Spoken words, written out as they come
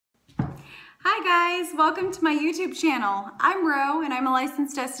Hi guys, welcome to my YouTube channel. I'm Ro and I'm a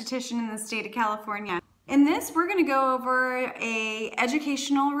licensed esthetician in the state of California. In this, we're going to go over a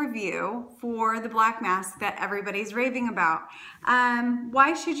educational review for the black mask that everybody's raving about.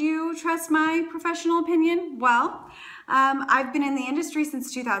 Why should you trust my professional opinion? Well, I've been in the industry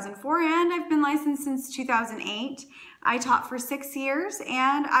since 2004 and I've been licensed since 2008. I taught for 6 years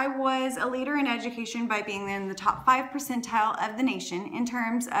and I was a leader in education by being in the top 5 percentile of the nation in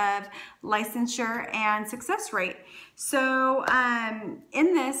terms of licensure and success rate. So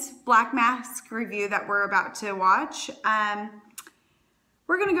in this black mask review that we're about to watch,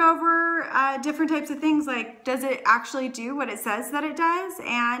 we're going to go over different types of things like, does it actually do what it says that it does,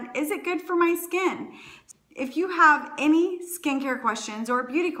 and is it good for my skin? If you have any skincare questions or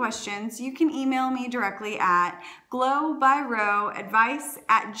beauty questions, you can email me directly at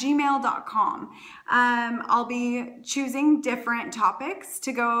glowbyroadvice@gmail.com. I'll be choosing different topics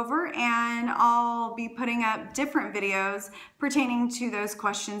to go over and I'll be putting up different videos pertaining to those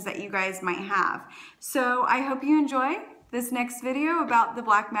questions that you guys might have. So I hope you enjoy this next video about the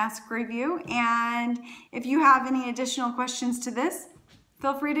black mask review, and if you have any additional questions to this,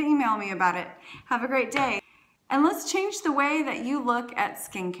 feel free to email me about it. Have a great day. And let's change the way that you look at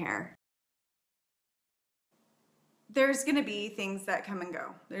skincare. There's going to be things that come and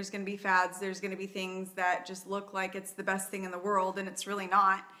go. There's going to be fads. There's going to be things that just look like it's the best thing in the world and it's really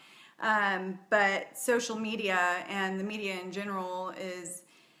not. But social media and the media in general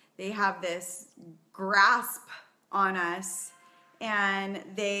they have this grasp on us, and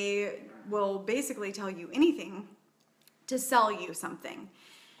they will basically tell you anything to sell you something.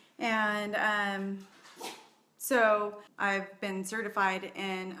 And so I've been certified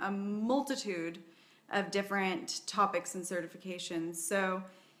in a multitude of different topics and certifications. So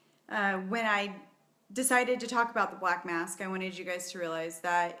when I decided to talk about the black mask, I wanted you guys to realize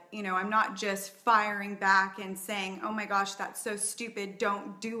that, you know, I'm not just firing back and saying, oh my gosh, that's so stupid,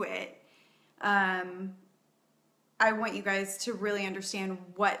 don't do it. I want you guys to really understand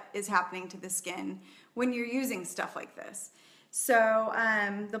what is happening to the skin when you're using stuff like this. So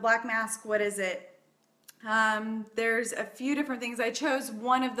the black mask, what is it? There's a few different things. I chose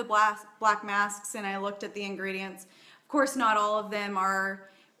one of the black masks and I looked at the ingredients. Of course, not all of them are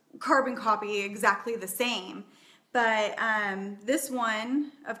carbon copy exactly the same, but this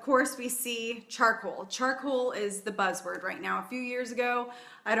one, of course, we see charcoal. Charcoal is the buzzword right now. A few years ago,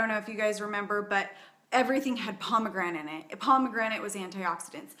 I don't know if you guys remember, but everything had pomegranate in it. Pomegranate was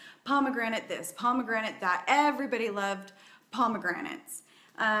antioxidants. Pomegranate this, pomegranate that. Everybody loved pomegranates.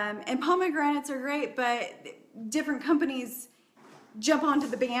 And pomegranates are great, but different companies jump onto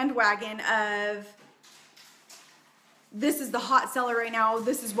the bandwagon of, this is the hot seller right now,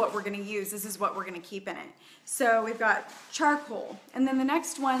 this is what we're going to use, this is what we're going to keep in it. So we've got charcoal, and then the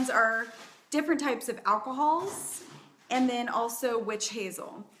next ones are different types of alcohols, and then also witch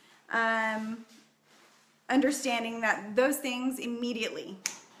hazel. Understanding that those things immediately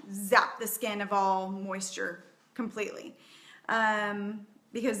zap the skin of all moisture completely.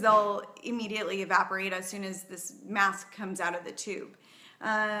 Because they'll immediately evaporate as soon as this mask comes out of the tube.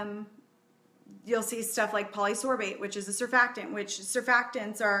 You'll see stuff like polysorbate, which is a surfactant, which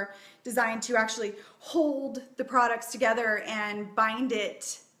surfactants are designed to actually hold the products together and bind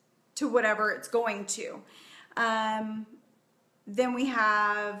it to whatever it's going to. Then we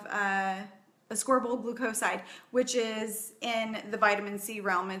have ascorbyl glucoside, which is in the vitamin C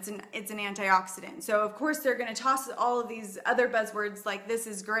realm. It's an antioxidant. So of course they're going to toss all of these other buzzwords like this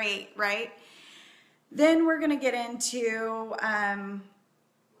is great, right? Then we're going to get into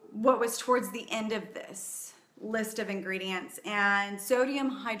what was towards the end of this list of ingredients, and sodium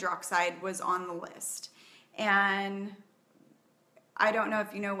hydroxide was on the list. And I don't know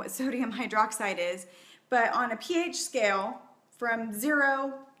if you know what sodium hydroxide is, but on a pH scale from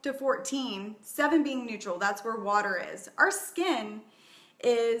 0 to 14, 7 being neutral, that's where water is. Our skin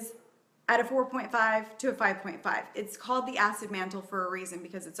is at a 4.5 to a 5.5. It's called the acid mantle for a reason,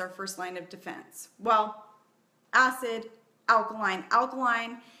 because it's our first line of defense. Well, acid, alkaline.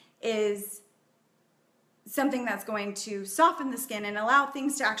 Alkaline is something that's going to soften the skin and allow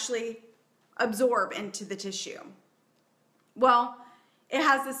things to actually absorb into the tissue. Well, it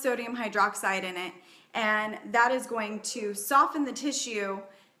has the sodium hydroxide in it, and that is going to soften the tissue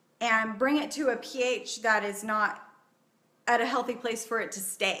and bring it to a pH that is not at a healthy place for it to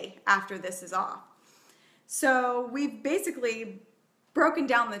stay after this is off. So we've basically broken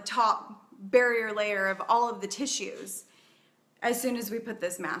down the top barrier layer of all of the tissues as soon as we put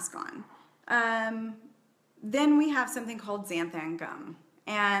this mask on. Then we have something called xanthan gum,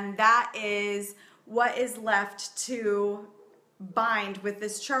 and that is what is left to bind with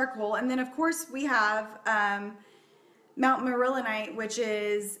this charcoal. And then of course we have Mount Marillenite, which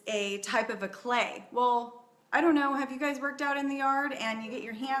is a type of a clay. Well, I don't know, have you guys worked out in the yard and you get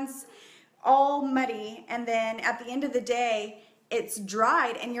your hands all muddy, and then at the end of the day it's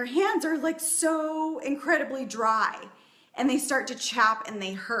dried and your hands are like so incredibly dry and they start to chap and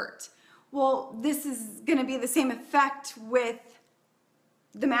they hurt? Well, this is going to be the same effect with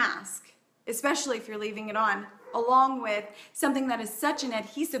the mask, especially if you're leaving it on, along with something that is such an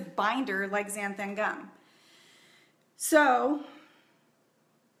adhesive binder like xanthan gum. So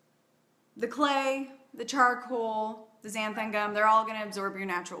the clay, the charcoal, the xanthan gum, they're all going to absorb your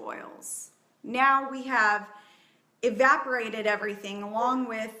natural oils. Now we have evaporated everything along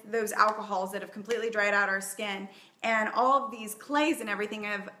with those alcohols that have completely dried out our skin, and all of these clays and everything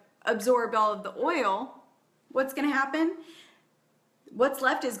have absorbed all of the oil. What's going to happen? What's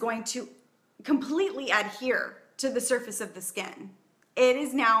left is going to completely adhere to the surface of the skin. It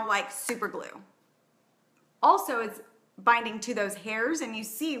is now like super glue. Also, it's binding to those hairs, and you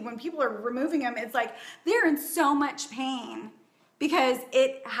see when people are removing them, it's like they're in so much pain because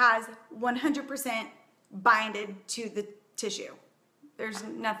it has 100% binded to the tissue. There's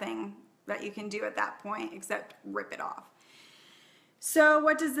nothing that you can do at that point except rip it off. So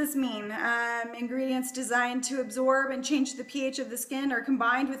what does this mean? Ingredients designed to absorb and change the pH of the skin are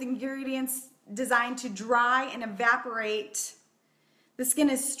combined with ingredients designed to dry and evaporate. The skin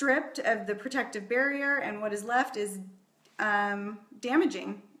is stripped of the protective barrier, and what is left is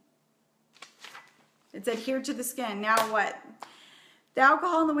damaging. It's adhered to the skin. Now what? The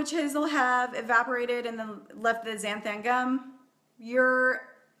alcohol and the witch hazel have evaporated and then left the xanthan gum. You're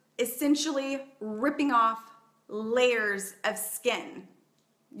essentially ripping off layers of skin.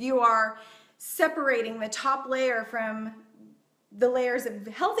 You are separating the top layer from the layers of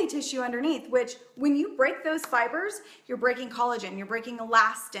healthy tissue underneath, which when you break those fibers, you're breaking collagen, you're breaking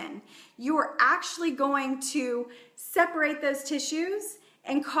elastin. You are actually going to separate those tissues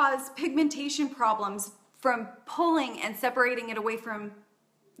and cause pigmentation problems from pulling and separating it away from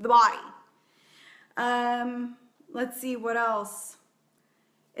the body. Let's see what else.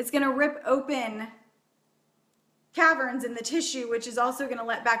 It's going to rip open caverns in the tissue, which is also going to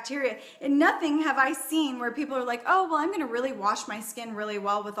let bacteria. And nothing have I seen where people are like, oh, well, I'm going to really wash my skin really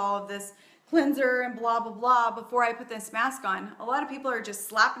well with all of this cleanser and blah, blah, blah before I put this mask on. A lot of people are just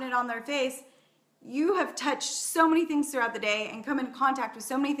slapping it on their face. You have touched so many things throughout the day and come in contact with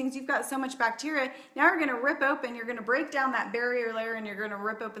so many things. You've got so much bacteria. Now you're going to rip open, you're going to break down that barrier layer, and you're going to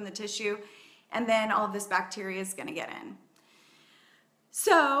rip open the tissue, and then all of this bacteria is going to get in.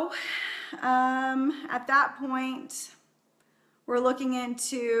 So at that point, we're looking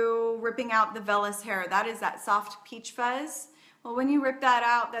into ripping out the vellus hair. That is that soft peach fuzz. Well, when you rip that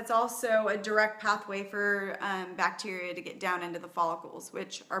out, that's also a direct pathway for bacteria to get down into the follicles,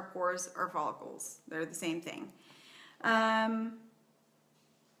 which our pores are follicles. They're the same thing. Now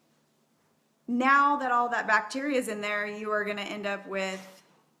that all that bacteria is in there, you are going to end up with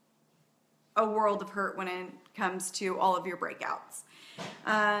a world of hurt when it comes to all of your breakouts.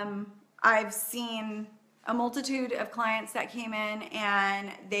 I've seen a multitude of clients that came in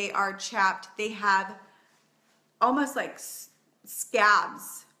and they are chapped. They have almost like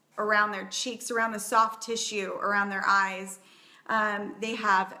scabs around their cheeks, around the soft tissue, around their eyes. They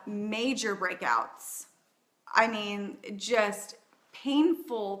have major breakouts. I mean, just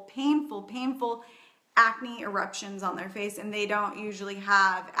painful, painful, painful acne eruptions on their face, and they don't usually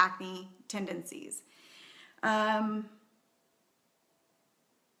have acne tendencies.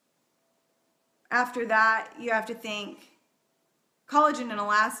 After that, you have to think collagen and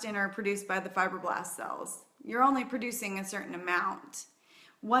elastin are produced by the fibroblast cells. You're only producing a certain amount.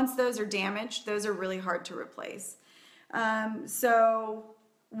 Once those are damaged, those are really hard to replace. So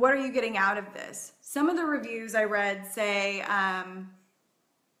what are you getting out of this? Some of the reviews I read say,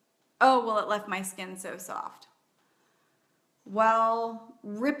 oh, well, it left my skin so soft. Well,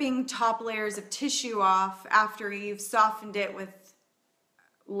 ripping top layers of tissue off after you've softened it with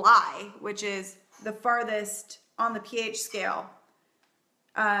lye, which is the farthest on the pH scale.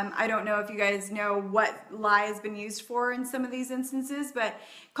 I don't know if you guys know what lye has been used for in some of these instances, but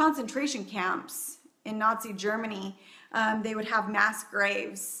concentration camps in Nazi Germany, they would have mass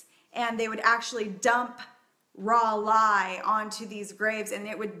graves, and they would actually dump raw lye onto these graves, and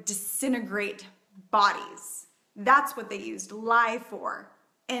it would disintegrate bodies. That's what they used lye for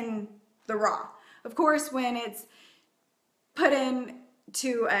in the raw. Of course, when it's put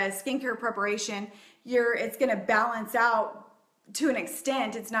into a skincare preparation, it's going to balance out to an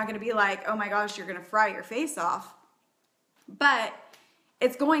extent. It's not going to be like, oh my gosh, you're going to fry your face off. But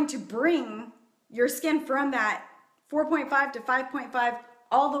it's going to bring your skin from that 4.5 to 5.5,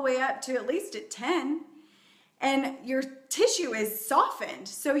 all the way up to at least at 10. And your tissue is softened.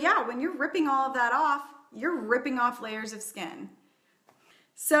 So yeah, when you're ripping all of that off, you're ripping off layers of skin.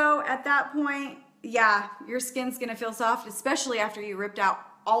 So at that point, yeah, your skin's gonna feel soft, especially after you ripped out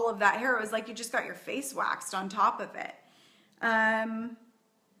all of that hair. It was like you just got your face waxed on top of it.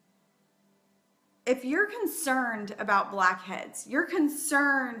 If you're concerned about blackheads, you're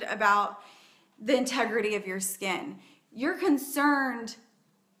concerned about the integrity of your skin, you're concerned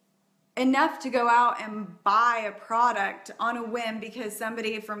enough to go out and buy a product on a whim because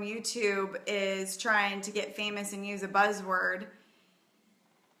somebody from YouTube is trying to get famous and use a buzzword,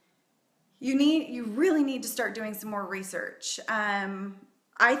 you really need to start doing some more research.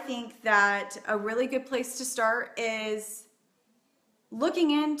 I think that a really good place to start is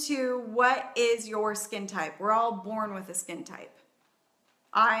looking into what is your skin type. We're all born with a skin type.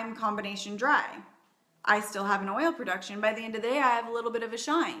 I'm combination dry. I still have an oil production. By the end of the day, I have a little bit of a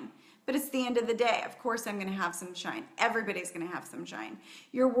shine. But it's the end of the day. Of course I'm gonna have some shine. Everybody's gonna have some shine.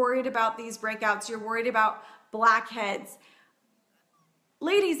 You're worried about these breakouts. You're worried about blackheads.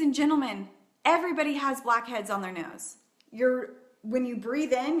 Ladies and gentlemen, everybody has blackheads on their nose. When you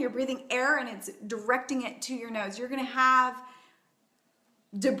breathe in, you're breathing air and it's directing it to your nose. You're gonna have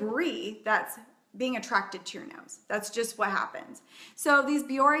debris that's being attracted to your nose. That's just what happens. So these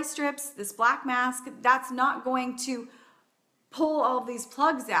Biore strips, this black mask, that's not going to pull all of these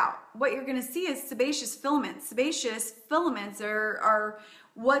plugs out. What you're gonna see is sebaceous filaments. Sebaceous filaments are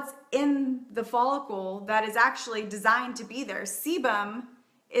what's in the follicle that is actually designed to be there. Sebum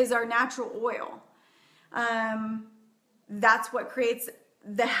is our natural oil. That's what creates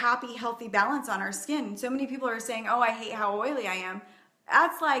the happy, healthy balance on our skin. So many people are saying, oh, I hate how oily I am.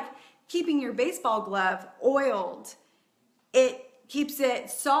 That's like keeping your baseball glove oiled. It keeps it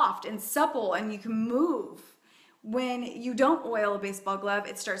soft and supple and you can move. When you don't oil a baseball glove,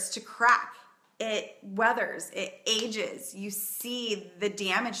 it starts to crack. It weathers, it ages. You see the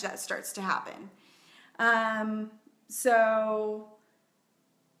damage that starts to happen. So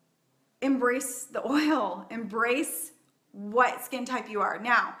embrace the oil, embrace what skin type you are.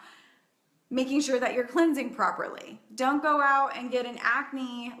 Now, making sure that you're cleansing properly. Don't go out and get an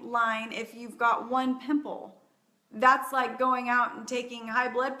acne line if you've got one pimple. That's like going out and taking high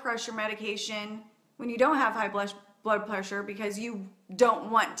blood pressure medication when you don't have high blood pressure because you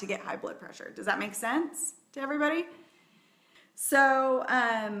don't want to get high blood pressure. Does that make sense to everybody? So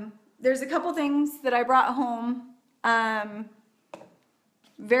there's a couple things that I brought home.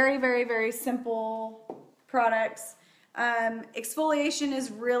 Very, very, very simple products. Exfoliation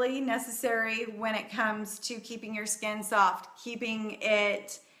is really necessary when it comes to keeping your skin soft, keeping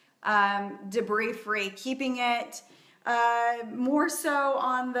it debris free, keeping it more so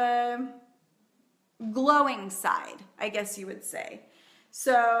on the glowing side, I guess you would say.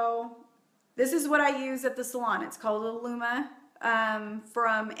 So this is what I use at the salon. It's called Illuma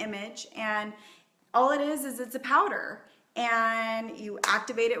from Image, and all it is it's a powder, and you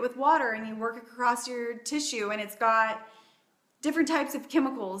activate it with water and you work across your tissue, and it's got different types of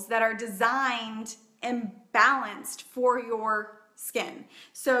chemicals that are designed and balanced for your skin.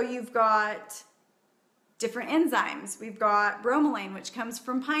 So you've got different enzymes. We've got bromelain, which comes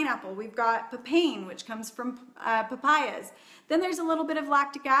from pineapple. We've got papain, which comes from papayas. Then there's a little bit of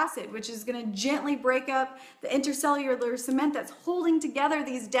lactic acid, which is going to gently break up the intercellular cement that's holding together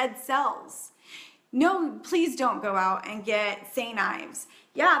these dead cells. No, please don't go out and get St. Ives.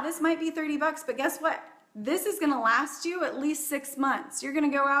 Yeah, this might be 30 bucks, but guess what? This is going to last you at least 6 months. You're going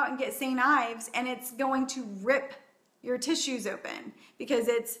to go out and get St. Ives, and it's going to rip your tissues open because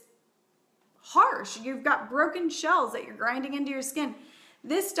it's harsh. You've got broken shells that you're grinding into your skin.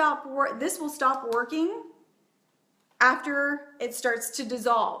 This will stop working after it starts to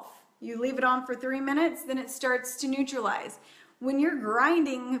dissolve. You leave it on for 3 minutes, then it starts to neutralize. When you're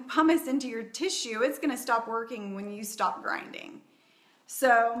grinding pumice into your tissue, it's going to stop working when you stop grinding.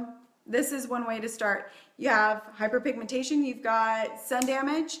 So this is one way to start. You have hyperpigmentation, you've got sun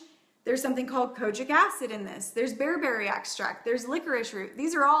damage. There's something called kojic acid in this. There's bearberry extract. There's licorice root.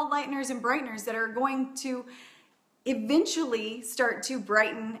 These are all lighteners and brighteners that are going to eventually start to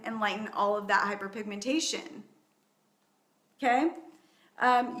brighten and lighten all of that hyperpigmentation. Okay?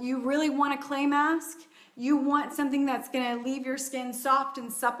 You really want a clay mask. You want something that's going to leave your skin soft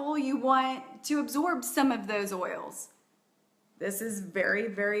and supple. You want to absorb some of those oils. This is very,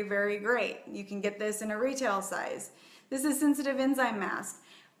 very, very great. You can get this in a retail size. This is sensitive enzyme mask.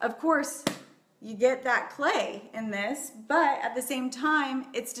 Of course, you get that clay in this, but at the same time,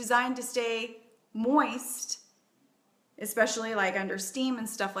 it's designed to stay moist, especially like under steam and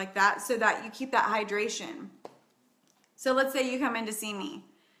stuff like that, so that you keep that hydration. So let's say you come in to see me.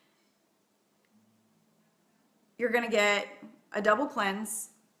 You're going to get a double cleanse.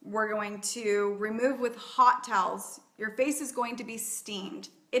 We're going to remove with hot towels. Your face is going to be steamed.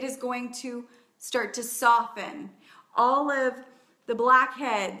 It is going to start to soften. All of the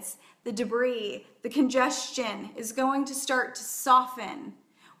blackheads, the debris, the congestion is going to start to soften.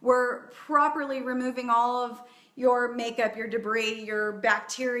 We're properly removing all of your makeup, your debris, your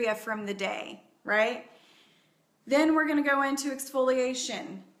bacteria from the day, right? Then we're going to go into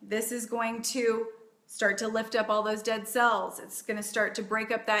exfoliation. This is going to start to lift up all those dead cells. It's going to start to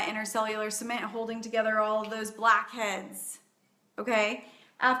break up that intercellular cement holding together all of those blackheads. Okay?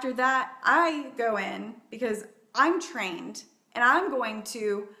 After that, I go in because I'm trained and I'm going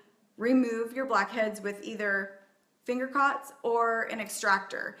to remove your blackheads with either finger cots or an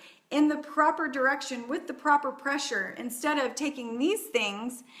extractor in the proper direction with the proper pressure, instead of taking these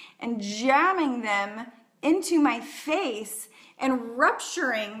things and jamming them into my face and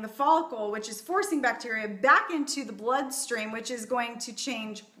rupturing the follicle, which is forcing bacteria back into the bloodstream, which is going to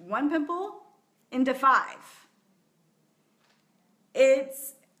change one pimple into 5.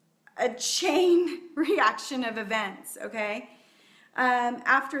 It's a chain reaction of events, okay?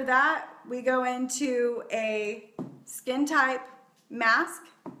 After that, we go into a skin type mask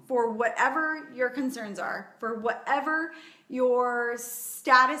for whatever your concerns are, for whatever your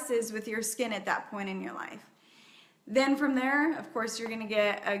status is with your skin at that point in your life. Then from there, of course, you're going to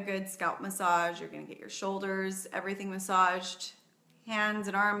get a good scalp massage. You're going to get your shoulders, everything massaged, hands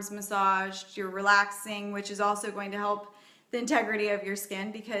and arms massaged. You're relaxing, which is also going to help the integrity of your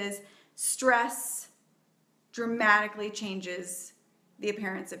skin, because stress dramatically changes the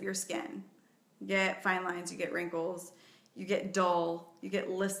appearance of your skin. You get fine lines, you get wrinkles, you get dull, you get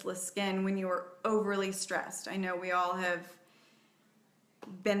listless skin when you are overly stressed. I know we all have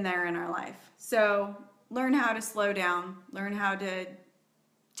been there in our life. So learn how to slow down, learn how to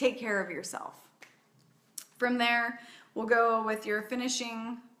take care of yourself. From there, we'll go with your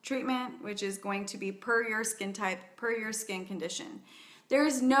finishing treatment, which is going to be per your skin type, per your skin condition.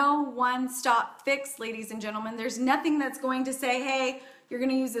 There's no one-stop fix, ladies and gentlemen. There's nothing that's going to say, hey, you're going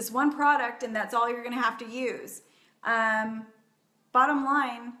to use this one product and that's all you're going to have to use. Bottom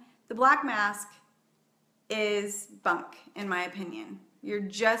line, the black mask is bunk, in my opinion. You're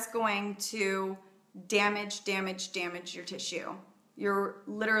just going to damage your tissue. You're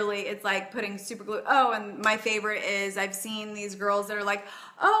literally, it's like putting super glue. Oh, and my favorite is, I've seen these girls that are like,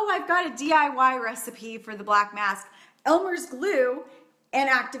 oh, I've got a DIY recipe for the black mask. Elmer's glue and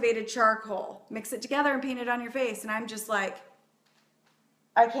activated charcoal. Mix it together and paint it on your face. And I'm just like,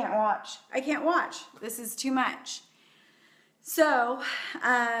 I can't watch. I can't watch. This is too much. So,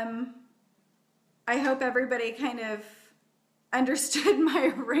 I hope everybody kind of understood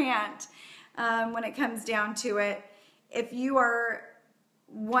my rant when it comes down to it. If you are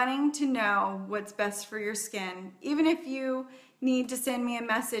wanting to know what's best for your skin, even if you need to send me a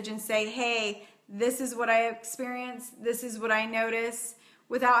message and say, hey, this is what I experienced, this is what I notice,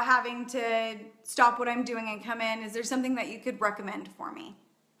 without having to stop what I'm doing and come in, is there something that you could recommend for me?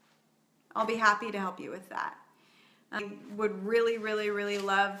 I'll be happy to help you with that. I would really, really, really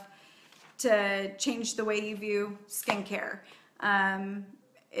love to change the way you view skincare.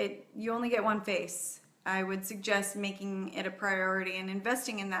 You only get one face. I would suggest making it a priority and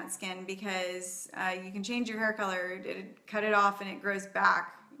investing in that skin, because you can change your hair color, cut it off and it grows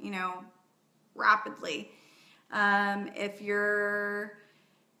back, you know, rapidly. If you're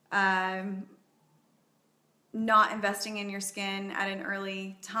not investing in your skin at an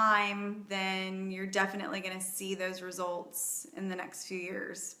early time, then you're definitely going to see those results in the next few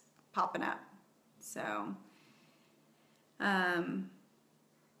years popping up. So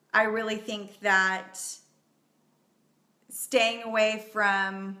I really think that staying away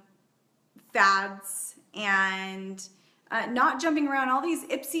from fads and not jumping around all these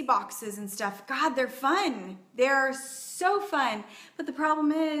Ipsy boxes and stuff, God, they're fun. They're so fun. But the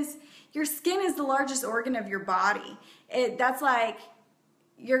problem is, your skin is the largest organ of your body. That's like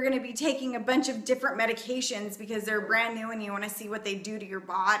you're going to be taking a bunch of different medications because they're brand new and you want to see what they do to your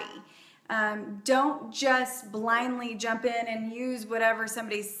body. Don't just blindly jump in and use whatever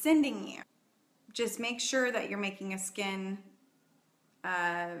somebody's sending you. Just make sure that you're making a skin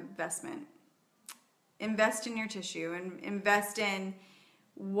investment. Invest in your tissue and invest in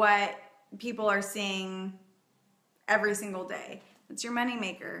what people are seeing every single day. It's your money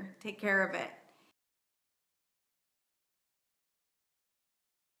maker. Take care of it.